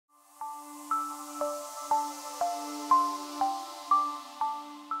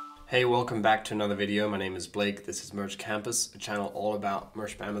Hey, welcome back to another video. My name is Blake. This is Merch Campus, a channel all about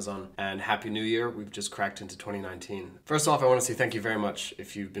merch by Amazon. And Happy New Year. We've just cracked into 2019. First off, I want to say thank you very much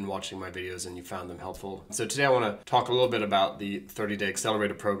if you've been watching my videos and you found them helpful. So today I want to talk a little bit about the 30-day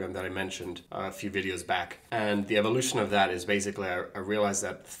accelerator program that I mentioned a few videos back. And the evolution of that is basically I realized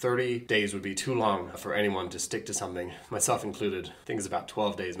that 30 days would be too long for anyone to stick to something, myself included. I think it's about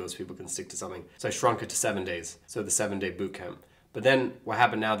 12 days most people can stick to something. So I shrunk it to 7 days. So the 7-day boot camp. But then what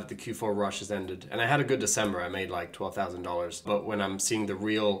happened now that the Q4 rush has ended, and I had a good December, I made like $12,000. But when I'm seeing the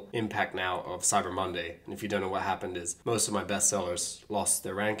real impact now of Cyber Monday, and if you don't know what happened is most of my bestsellers lost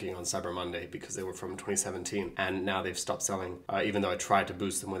their ranking on Cyber Monday because they were from 2017, and now they've stopped selling, even though I tried to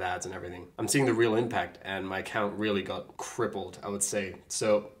boost them with ads and everything. I'm seeing the real impact, and my account really got crippled, I would say.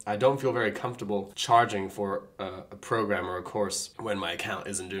 So I don't feel very comfortable charging for a program or a course when my account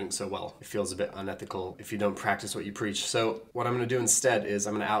isn't doing so well. It feels a bit unethical if you don't practice what you preach. So what I'm going to do instead is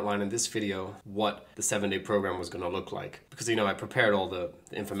I'm going to outline in this video what the 7-day program was going to look like. Because, you know, I prepared all the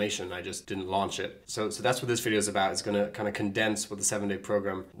information, I just didn't launch it. So that's what this video is about. It's going to kind of condense what the 7-day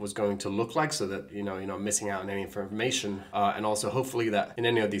program was going to look like so that, you're not missing out on any information. And also hopefully that in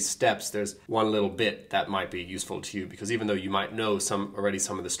any of these steps, there's one little bit that might be useful to you. Because even though you might know already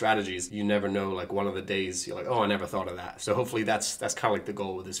some of the strategies, you never know, like one of the days you're like, oh, I never thought of that. So hopefully that's kind of like the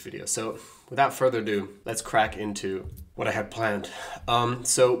goal with this video. So without further ado, let's crack into what I had planned.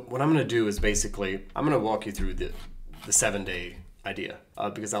 So what I'm going to do is basically, I'm going to walk you through the 7-day idea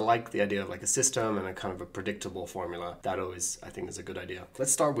because I like the idea of like a system and a kind of a predictable formula. That always, I think, is a good idea.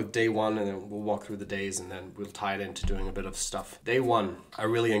 Let's start with day one and then we'll walk through the days and then we'll tie it into doing a bit of stuff. Day one, I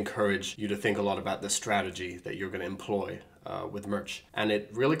really encourage you to think a lot about the strategy that you're going to employ with merch. And it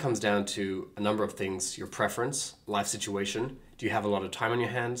really comes down to a number of things: your preference, life situation. Do you have a lot of time on your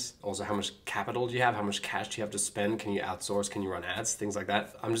hands? Also, how much capital do you have? How much cash do you have to spend? Can you outsource? Can you run ads? Things like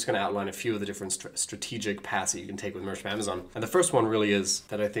that. I'm just going to outline a few of the different strategic paths that you can take with Merch by Amazon. And the first one really is,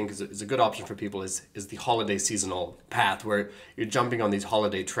 that I think is a good option for people, is the holiday seasonal path, where you're jumping on these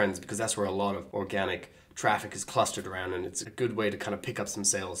holiday trends because that's where a lot of organic traffic is clustered around, and it's a good way to kind of pick up some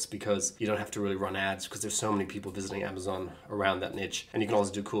sales because you don't have to really run ads because there's so many people visiting Amazon around that niche. And you can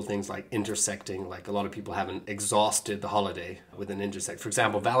also do cool things like intersecting, like a lot of people haven't exhausted the holiday with an intersect. For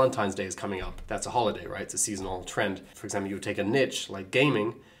example, Valentine's Day is coming up. That's a holiday, right? It's a seasonal trend. For example, you would take a niche like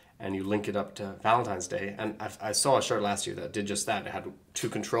gaming and you link it up to Valentine's Day. And I saw a shirt last year that did just that. It had 2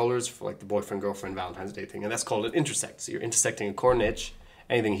 controllers for like the boyfriend-girlfriend Valentine's Day thing, and that's called an intersect. So you're intersecting a core niche,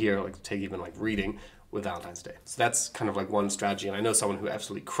 anything here, like take even like reading, with Valentine's Day. So that's kind of like one strategy, and I know someone who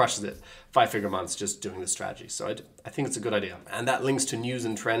absolutely crushes it, 5-figure months just doing this strategy. So I think it's a good idea. And that links to news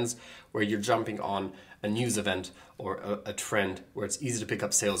and trends, where you're jumping on a news event or a trend where it's easy to pick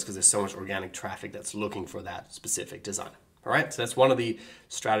up sales because there's so much organic traffic that's looking for that specific design. All right, so that's one of the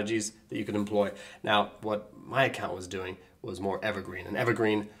strategies that you can employ. Now, what my account was doing was more evergreen. And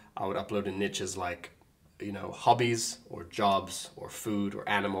evergreen, I would upload in niches like hobbies or jobs or food or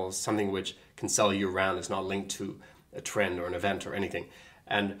animals, something which can sell year round. It's not linked to a trend or an event or anything.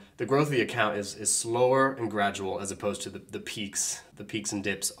 And the growth of the account is slower and gradual as opposed to the peaks and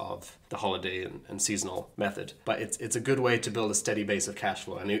dips of the holiday and seasonal method. But it's a good way to build a steady base of cash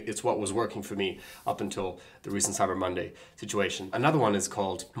flow. And it's what was working for me up until the recent Cyber Monday situation. Another one is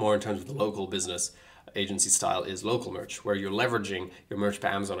called, more in terms of the local business agency style, is local merch, where you're leveraging your Merch by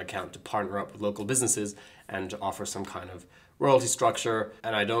Amazon account to partner up with local businesses and to offer some kind of royalty structure.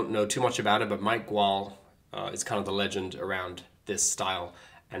 And I don't know too much about it, but Mike Gual is kind of the legend around this style,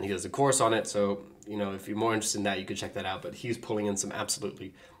 and he does a course on it. So, if you're more interested in that, you could check that out. But he's pulling in some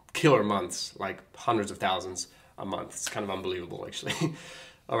absolutely killer months, like hundreds of thousands a month. It's kind of unbelievable, actually.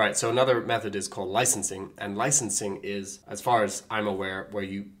 All right, so another method is called licensing. And licensing is, as far as I'm aware, where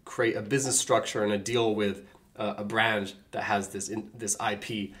you create a business structure and a deal with a brand that has this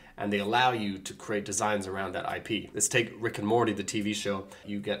IP, and they allow you to create designs around that IP. Let's take Rick and Morty, the TV show.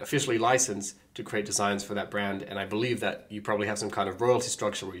 You get officially licensed to create designs for that brand, and I believe that you probably have some kind of royalty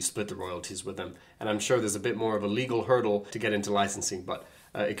structure where you split the royalties with them. And I'm sure there's a bit more of a legal hurdle to get into licensing, but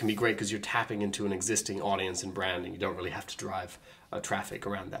it can be great because you're tapping into an existing audience and brand, and you don't really have to drive traffic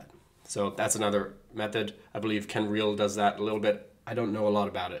around that. So that's another method. I believe Ken Reel does that a little bit. I don't know a lot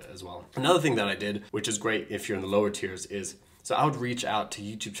about it as well. Another thing that I did, which is great if you're in the lower tiers, is so I would reach out to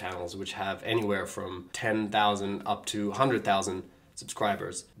YouTube channels which have anywhere from 10,000 up to 100,000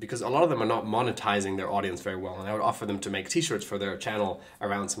 subscribers, because a lot of them are not monetizing their audience very well, and I would offer them to make t-shirts for their channel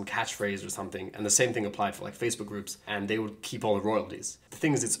around some catchphrase or something, and the same thing applied for like Facebook groups, and they would keep all the royalties. The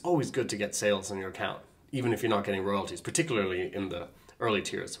thing is, it's always good to get sales on your account, even if you're not getting royalties, particularly in the early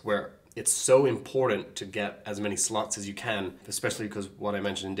tiers, where it's so important to get as many slots as you can, especially because what I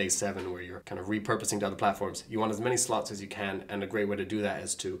mentioned in day 7, where you're kind of repurposing to other platforms. You want as many slots as you can, and a great way to do that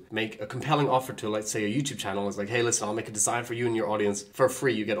is to make a compelling offer to, let's say, a YouTube channel. It's like, hey, listen, I'll make a design for you and your audience for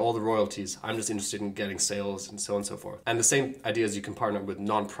free. You get all the royalties. I'm just interested in getting sales, and so on and so forth. And the same idea is you can partner with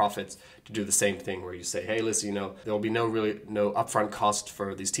nonprofits to do the same thing, where you say, hey, listen, you know, there will be no upfront cost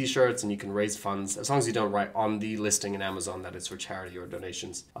for these t-shirts, and you can raise funds as long as you don't write on the listing in Amazon that it's for charity or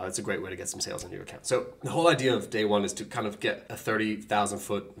donations. It's a great way to get some sales into your account. So the whole idea of day 1 is to kind of get a 30,000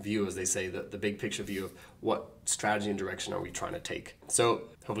 foot view, as they say, the big picture view of what strategy and direction are we trying to take. So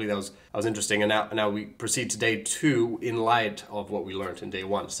hopefully that was interesting. And now we proceed to day 2 in light of what we learned in day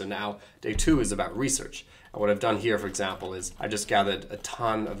 1. So now day 2 is about research. And what I've done here, for example, is I just gathered a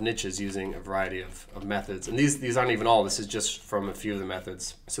ton of niches using a variety of methods. And these aren't even all, this is just from a few of the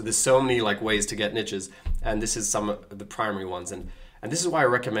methods. So there's so many like ways to get niches, and this is some of the primary ones. And this is why I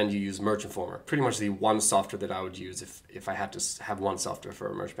recommend you use Merch Informer. Pretty much the one software that I would use if I had to have one software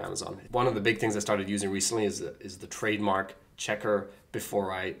for Merch by Amazon. One of the big things I started using recently is the trademark checker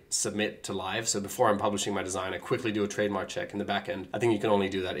before I submit to live. So before I'm publishing my design, I quickly do a trademark check in the back end. I think you can only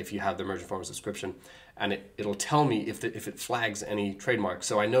do that if you have the Merch Informer subscription, and it'll tell me if it flags any trademark.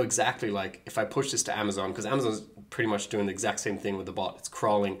 So I know exactly, like, if I push this to Amazon, because Amazon's pretty much doing the exact same thing with the bot. It's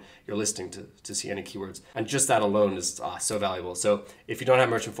crawling your listing to see any keywords. And just that alone is so valuable. So if you don't have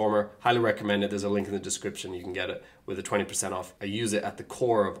Merch Informer, highly recommend it. There's a link in the description. You can get it with a 20% off. I use it at the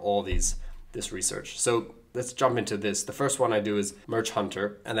core of all this research. So let's jump into this. The first one I do is Merch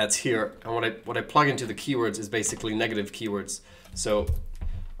Hunter, and that's here. And what I plug into the keywords is basically negative keywords. So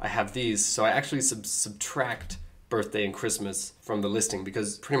I have these. So I actually subtract birthday and Christmas from the listing,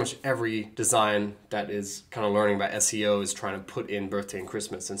 because pretty much every design that is kind of learning about SEO is trying to put in birthday and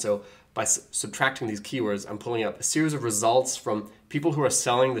Christmas. And so by subtracting these keywords, I'm pulling up a series of results from people who are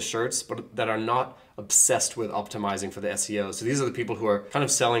selling the shirts, but that are not obsessed with optimizing for the SEO. So these are the people who are kind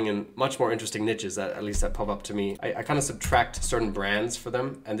of selling in much more interesting niches, at least that pop up to me. I kind of subtract certain brands for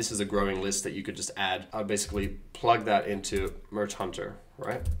them, and this is a growing list that you could just add. I'll basically plug that into Merch Hunter,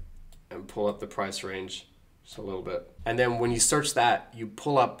 right? And pull up the price range just a little bit. And then when you search that, you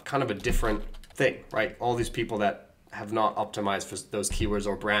pull up kind of a different thing, right? All these people that have not optimized for those keywords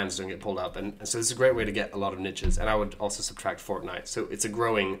or brands don't get pulled up. And so this is a great way to get a lot of niches. And I would also subtract Fortnite. So it's a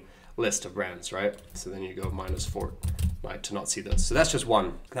growing list of brands, right? So then you go minus Fortnite to not see those. So that's just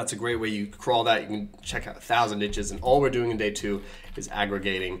one. That's a great way. You crawl that, you can check out 1,000 niches. And all we're doing in day 2 is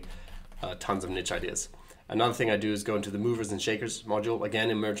aggregating tons of niche ideas. Another thing I do is go into the movers and shakers module,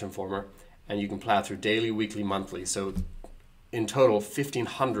 again in Merch Informer, and you can plow through daily, weekly, monthly. So in total,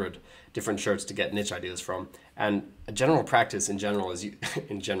 1,500 different shirts to get niche ideas from. And a general practice in general is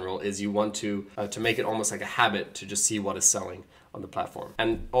you want to make it almost like a habit to just see what is selling on the platform.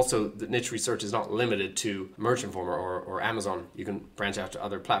 And also, the niche research is not limited to Merch Informer or Amazon. You can branch out to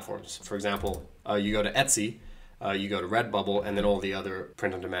other platforms. For example, you go to Etsy, you go to Redbubble, and then all the other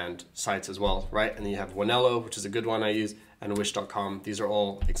print-on-demand sites as well, right? And then you have Wanello, which is a good one I use, and Wish.com. These are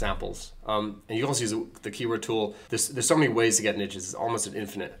all examples. And you can also use the keyword tool. There's so many ways to get niches. It's almost an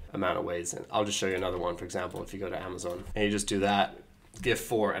infinite amount of ways. And I'll just show you another one. For example, if you go to Amazon and you just do that,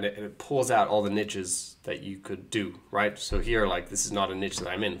 GIF4, and it pulls out all the niches that you could do, right? So here, like, this is not a niche that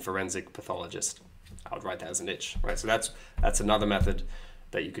I'm in, forensic pathologist. I would write that as a niche, right? So that's another method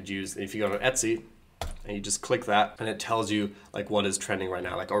that you could use. If you go to Etsy, and you just click that, and it tells you like what is trending right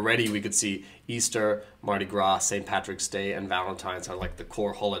now. Like already we could see Easter, Mardi Gras, St. Patrick's Day, and Valentine's are like the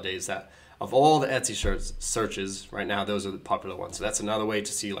core holidays that of all the Etsy searches right now, those are the popular ones. So that's another way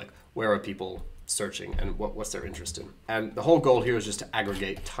to see like where are people searching and what's their interest in. And the whole goal here is just to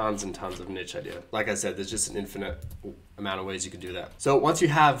aggregate tons and tons of niche idea. Like I said, there's just an infinite amount of ways you can do that. So once you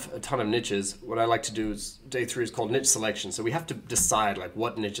have a ton of niches, what I like to do is day 3 is called niche selection. So we have to decide like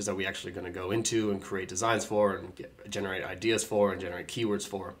what niches are we actually going to go into and create designs for and generate ideas for and generate keywords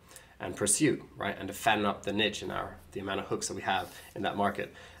for and pursue, right? And to fatten up the niche in the amount of hooks that we have in that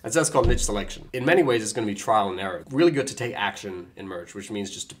market. And so that's called niche selection. In many ways, it's going to be trial and error. Really good to take action in Merch, which means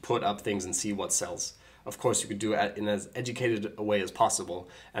just to put up things and see what sells. Of course, you could do it in as educated a way as possible.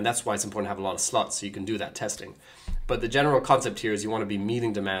 And that's why it's important to have a lot of slots so you can do that testing. But the general concept here is you want to be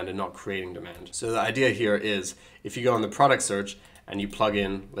meeting demand and not creating demand. So the idea here is if you go on the product search and you plug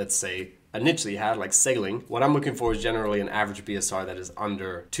in, let's say, a niche that you had, like sailing, what I'm looking for is generally an average BSR that is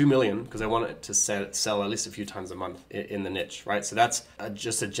under 2 million, because I want it to sell at least a few times a month in the niche, right? So that's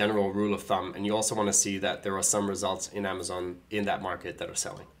just a general rule of thumb. And you also want to see that there are some results in Amazon in that market that are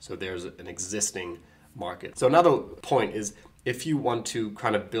selling. So there's an existing market. So another point is if you want to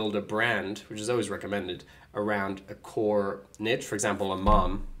kind of build a brand, which is always recommended, around a core niche, for example, a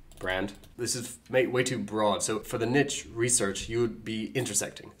mom brand. This is way too broad. So for the niche research, you would be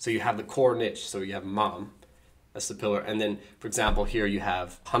intersecting. So you have the core niche. So you have mom, that's the pillar. And then, for example, here you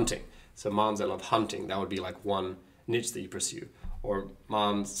have hunting. So moms that love hunting, that would be like one niche that you pursue. Or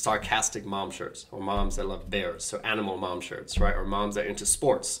moms, sarcastic mom shirts. Or moms that love bears, so animal mom shirts, right? Or moms that are into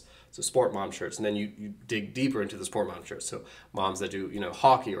sports, so sport mom shirts. And then you dig deeper into the sport mom shirts. So moms that do,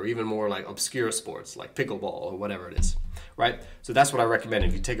 hockey, or even more like obscure sports like pickleball or whatever it is, right? So that's what I recommend.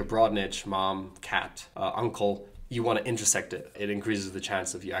 If you take a broad niche, mom, cat, uncle, you want to intersect it. It increases the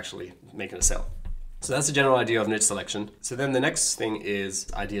chance of you actually making a sale. So that's the general idea of niche selection. So then the next thing is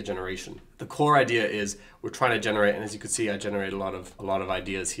idea generation. The core idea is we're trying to generate, and as you can see, I generate a lot of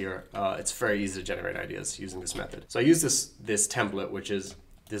ideas here. It's very easy to generate ideas using this method. So I use this template, which is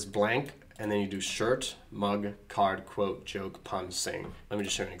this blank, and then you do shirt, mug, card, quote, joke, pun, saying. Let me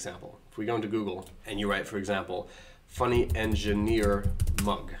just show you an example. If we go into Google and you write, for example, funny engineer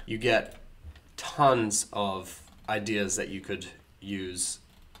mug, you get tons of ideas that you could use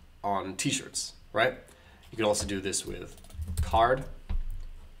on t-shirts, right? You could also do this with card.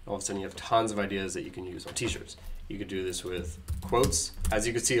 All of a sudden you have tons of ideas that you can use on t-shirts. You could do this with quotes. As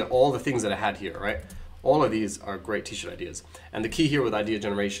you can see, all the things that I had here, right? All of these are great t-shirt ideas. And the key here with idea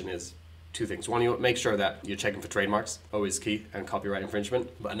generation is two things. One, you make sure that you're checking for trademarks, always key, and copyright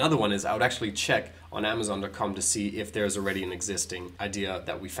infringement. But another one is I would actually check on Amazon.com to see if there's already an existing idea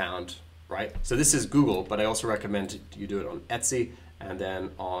that we found, right? So this is Google, but I also recommend you do it on Etsy and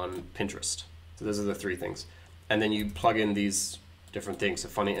then on Pinterest. So those are the three things. And then you plug in these different things. So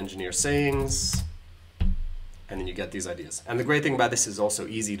funny engineer sayings, and then you get these ideas. And the great thing about this is also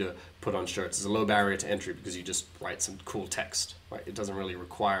easy to put on shirts. It's a low barrier to entry because you just write some cool text, right? It doesn't really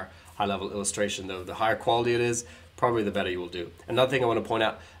require high-level illustration, though. The higher quality it is, probably the better you will do. Another thing I want to point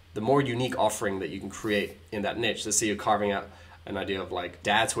out, the more unique offering that you can create in that niche. Let's say you're carving out an idea of like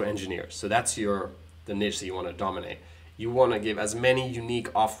dads who are engineers. So that's the niche that you want to dominate. You want to give as many unique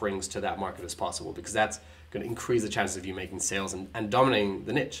offerings to that market as possible because that's going to increase the chances of you making sales and dominating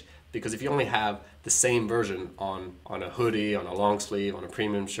the niche. Because if you only have the same version on a hoodie, on a long sleeve, on a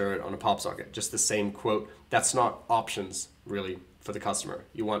premium shirt, on a pop socket, just the same quote, that's not options really for the customer.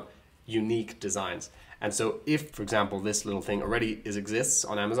 You want unique designs. And so if, for example, this little thing already exists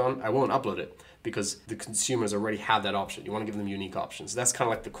on Amazon, I won't upload it because the consumers already have that option. You want to give them unique options. That's kind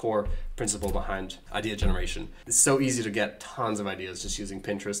of like the core principle behind idea generation. It's so easy to get tons of ideas just using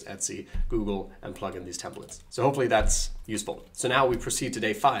Pinterest, Etsy, Google, and plug in these templates. So hopefully that's useful. So now we proceed to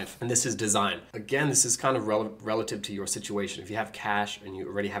day 5, and this is design. Again, this is kind of relative to your situation. If you have cash and you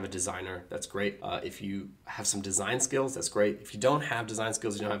already have a designer, that's great. If you have some design skills, that's great. If you don't have design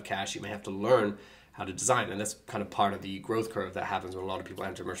skills, you don't have cash, you may have to learn how to design, and that's kind of part of the growth curve that happens when a lot of people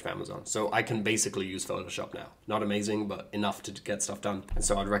enter Merch Amazon. So I can basically use Photoshop now. Not amazing, but enough to get stuff done. And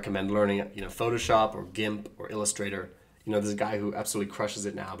so I'd recommend learning, Photoshop or GIMP or Illustrator. There's a guy who absolutely crushes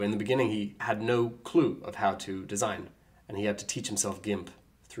it now, but in the beginning he had no clue of how to design, and he had to teach himself GIMP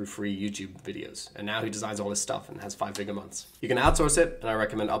through free YouTube videos. And now he designs all this stuff and has 5-figure months. You can outsource it, and I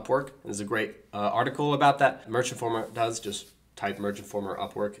recommend Upwork. There's a great article about that. Merch Informer does. Just type Merch Informer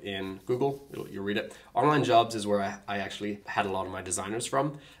Upwork in Google, you'll read it. Online Jobs is where I actually had a lot of my designers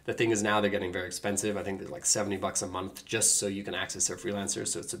from. The thing is now they're getting very expensive. I think they're like $70 a month just so you can access their freelancers,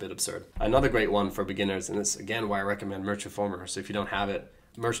 so it's a bit absurd. Another great one for beginners, and this again why I recommend Merch Informer, so if you don't have it,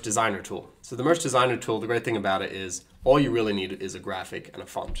 Merch Designer Tool. So the Merch Designer Tool, the great thing about it is all you really need is a graphic and a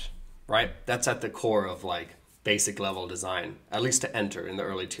font, right? That's at the core of like basic level design, at least to enter in the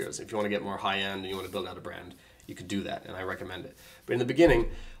early tiers. If you want to get more high end and you want to build out a brand, you could do that, and I recommend it. But in the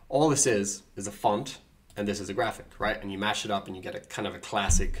beginning, all this is a font, and this is a graphic, right? And you mash it up and you get a kind of a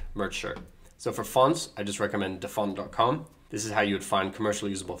classic merch shirt. So for fonts, I just recommend dafont.com. This is how you would find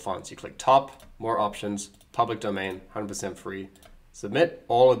commercially usable fonts. You click top, more options, public domain, 100% free, submit.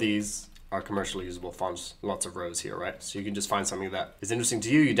 All of these are commercially usable fonts, lots of rows here, right? So you can just find something that is interesting to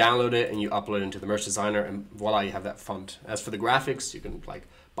you, you download it, and you upload it into the Merch Designer, and voila, you have that font. As for the graphics, you can like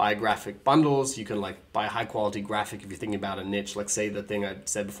buy graphic bundles, you can like buy a high quality graphic if you're thinking about a niche, like say the thing I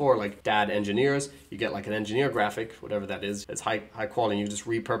said before, like dad engineers, you get like an engineer graphic, whatever that is, it's high quality, and you just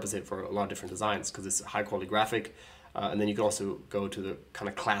repurpose it for a lot of different designs because it's a high quality graphic. And then you can also go to the kind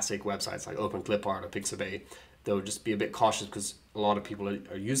of classic websites like OpenClipArt or Pixabay. Though just be a bit cautious because a lot of people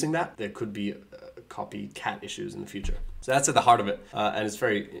are using that. There could be copycat issues in the future. So that's at the heart of it, and it's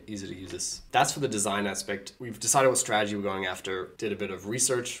very easy to use this. That's for the design aspect. We've decided what strategy we're going after, did a bit of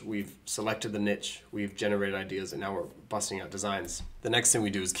research, we've selected the niche, we've generated ideas, and now we're busting out designs. The next thing we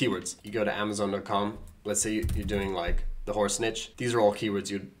do is keywords. You go to Amazon.com, let's say you're doing like the horse niche. These are all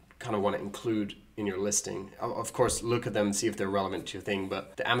keywords you'd kind of want to include in your listing. Of course, look at them and see if they're relevant to your thing,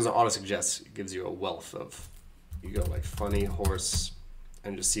 but the Amazon Autosuggest gives you a wealth of, you go like funny horse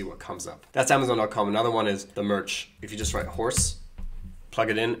and just see what comes up. That's Amazon.com. Another one is the merch. If you just write horse, plug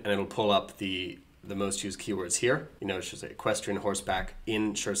it in and it'll pull up the most used keywords here. You know, it should say equestrian, horseback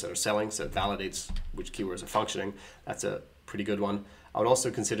in shirts that are selling, so it validates which keywords are functioning. That's a pretty good one. I would also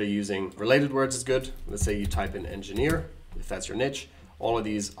consider using related words is good. Let's say you type in engineer, if that's your niche. All of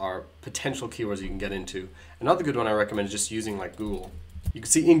these are potential keywords you can get into. Another good one I recommend is just using like Google. You can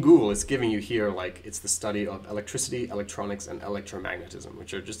see in Google, it's giving you here, like it's the study of electricity, electronics, and electromagnetism,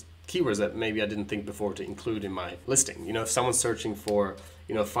 which are just keywords that maybe I didn't think before to include in my listing. You know, if someone's searching for,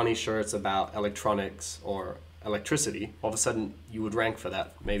 you know, funny shirts about electronics or electricity, all of a sudden you would rank for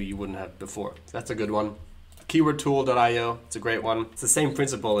that. Maybe you wouldn't have before. So that's a good one. Keywordtool.io, it's a great one. It's the same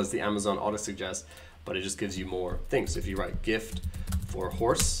principle as the Amazon Autosuggest, but it just gives you more things. So if you write gift for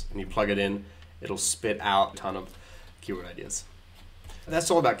horse and you plug it in, it'll spit out a ton of keyword ideas.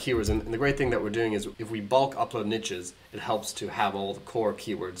 That's all about keywords, and the great thing that we're doing is if we bulk upload niches, it helps to have all the core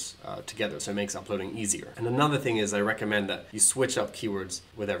keywords together, so it makes uploading easier. And another thing is I recommend that you switch up keywords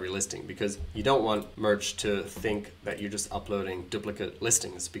with every listing, because you don't want merch to think that you're just uploading duplicate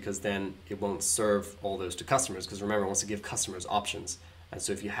listings, because then it won't serve all those to customers, because remember, it wants to give customers options. And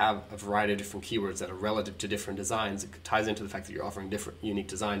so if you have a variety of different keywords that are relative to different designs, it ties into the fact that you're offering different unique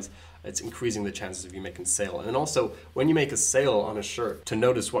designs. It's increasing the chances of you making a sale. And then also, when you make a sale on a shirt, to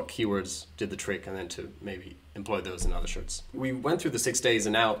notice what keywords did the trick and then to maybe employ those in other shirts. We went through the 6 days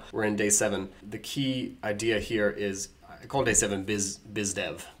and now we're in day 7. The key idea here is, I call day 7 biz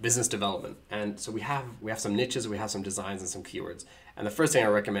dev, business development. And so we have some niches, we have some designs and some keywords. And the first thing I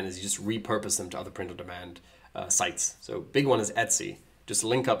recommend is you just repurpose them to other print-on-demand sites. So big one is Etsy. Just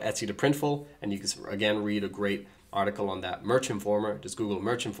link up Etsy to Printful, and you can again read a great article on that. Merch Informer, just Google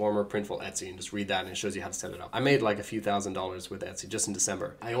Merch Informer, Printful, Etsy, and just read that, and it shows you how to set it up. I made like a few $1,000s with Etsy just in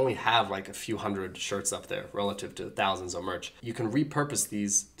December. I only have like a few hundred shirts up there relative to thousands of merch. You can repurpose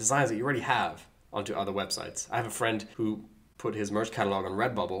these designs that you already have onto other websites. I have a friend who put his merch catalog on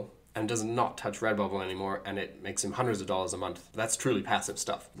Redbubble and does not touch Redbubble anymore, and it makes him hundreds of dollars a month. That's truly passive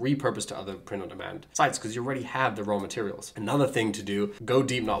stuff. Repurpose to other print-on-demand sites because you already have the raw materials. Another thing to do, go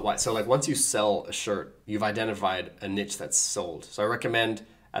deep, not wide. So like once you sell a shirt, you've identified a niche that's sold. So I recommend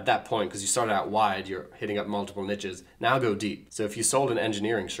at that point, because you started out wide, you're hitting up multiple niches, now go deep. So if you sold an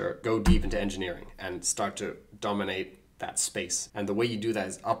engineering shirt, go deep into engineering and start to dominate that space. And the way you do that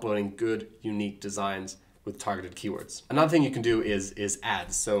is uploading good, unique designs with targeted keywords. Another thing you can do is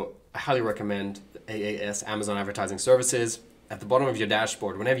ads. So I highly recommend AAS, Amazon Advertising Services. At the bottom of your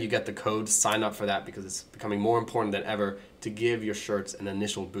dashboard, whenever you get the code, sign up for that because it's becoming more important than ever to give your shirts an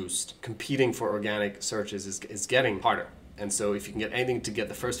initial boost. Competing for organic searches is getting harder. And so if you can get anything to get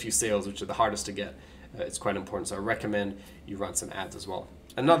the first few sales, which are the hardest to get, it's quite important. So I recommend you run some ads as well.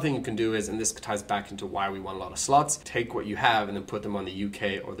 Another thing you can do is, and this ties back into why we want a lot of slots, take what you have and then put them on the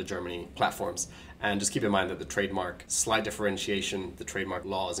UK or the Germany platforms. And just keep in mind that the trademark, slight differentiation, the trademark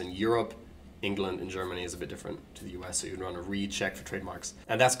laws in Europe, England, and Germany is a bit different to the US, so you'd run a recheck for trademarks.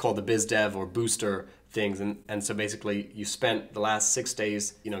 And that's called the biz dev or booster things. And so basically you spent the last 6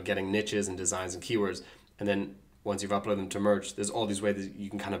 days, getting niches and designs and keywords, and then once you've uploaded them to merch, there's all these ways that you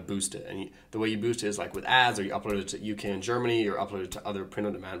can kind of boost it. And the way you boost it is like with ads, or you upload it to UK and Germany, or upload it to other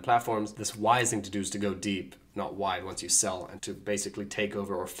print-on-demand platforms. This wise thing to do is to go deep, not wide once you sell, and to basically take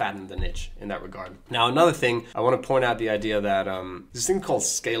over or fatten the niche in that regard. Now, another thing, I want to point out the idea that there's this thing called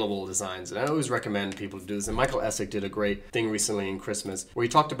scalable designs, and I always recommend people to do this. And Michael Essick did a great thing recently in Christmas where he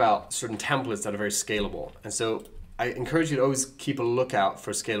talked about certain templates that are very scalable. And so I encourage you to always keep a lookout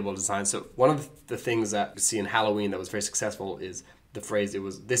for scalable design. So one of the things that you see in Halloween that was very successful is the phrase,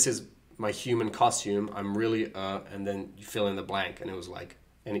 this is my human costume, I'm really, and then you fill in the blank, and it was like,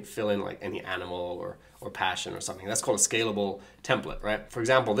 fill in like any animal or passion or something. That's called a scalable template, right? For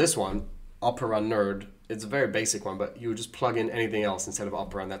example, this one, Opera Nerd, it's a very basic one, but you would just plug in anything else instead of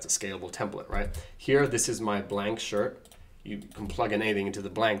Opera, and that's a scalable template, right? Here, this is my blank shirt. You can plug in anything into the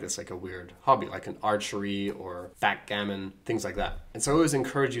blank that's like a weird hobby, like an archery or backgammon, things like that. And so I always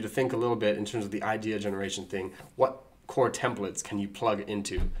encourage you to think a little bit in terms of the idea generation thing. What core templates can you plug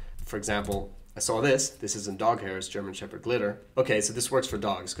into? For example, I saw this is in dog hairs, German Shepherd glitter. Okay, so this works for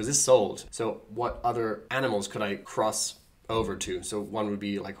dogs because this sold. So what other animals could I cross over to? So one would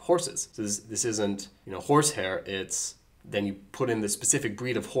be like horses. So this isn't, horsehair, it's then you put in the specific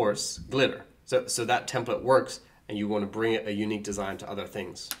breed of horse glitter. So that template works, and you want to bring a unique design to other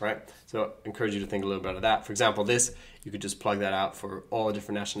things, right? So I encourage you to think a little bit of that. For example, this, you could just plug that out for all the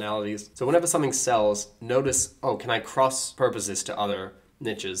different nationalities. So whenever something sells, notice, can I cross-purpose this to other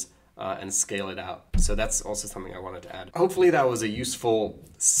niches? and scale it out. So that's also something I wanted to add. Hopefully that was a useful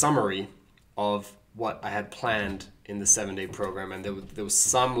summary of what I had planned in the 7-day program, and there was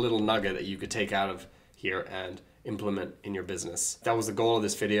some little nugget that you could take out of here and implement in your business. That was the goal of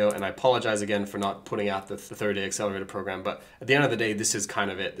this video, and I apologize again for not putting out the 30-day accelerator program, but at the end of the day, this is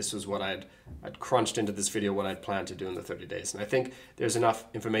kind of it. This was what I'd crunched into this video, what I'd planned to do in the 30 days. And I think there's enough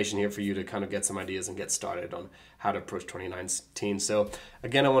information here for you to kind of get some ideas and get started on how to approach 2019. So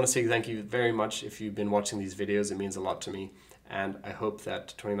again, I want to say thank you very much if you've been watching these videos. It means a lot to me. And I hope that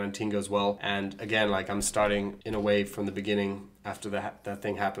 2019 goes well. And again, like, I'm starting in a way from the beginning after that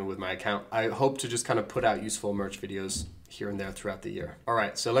thing happened with my account. I hope to just kind of put out useful merch videos here and there throughout the year. All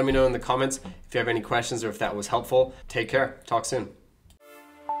right, so let me know in the comments if you have any questions or if that was helpful. Take care. Talk soon.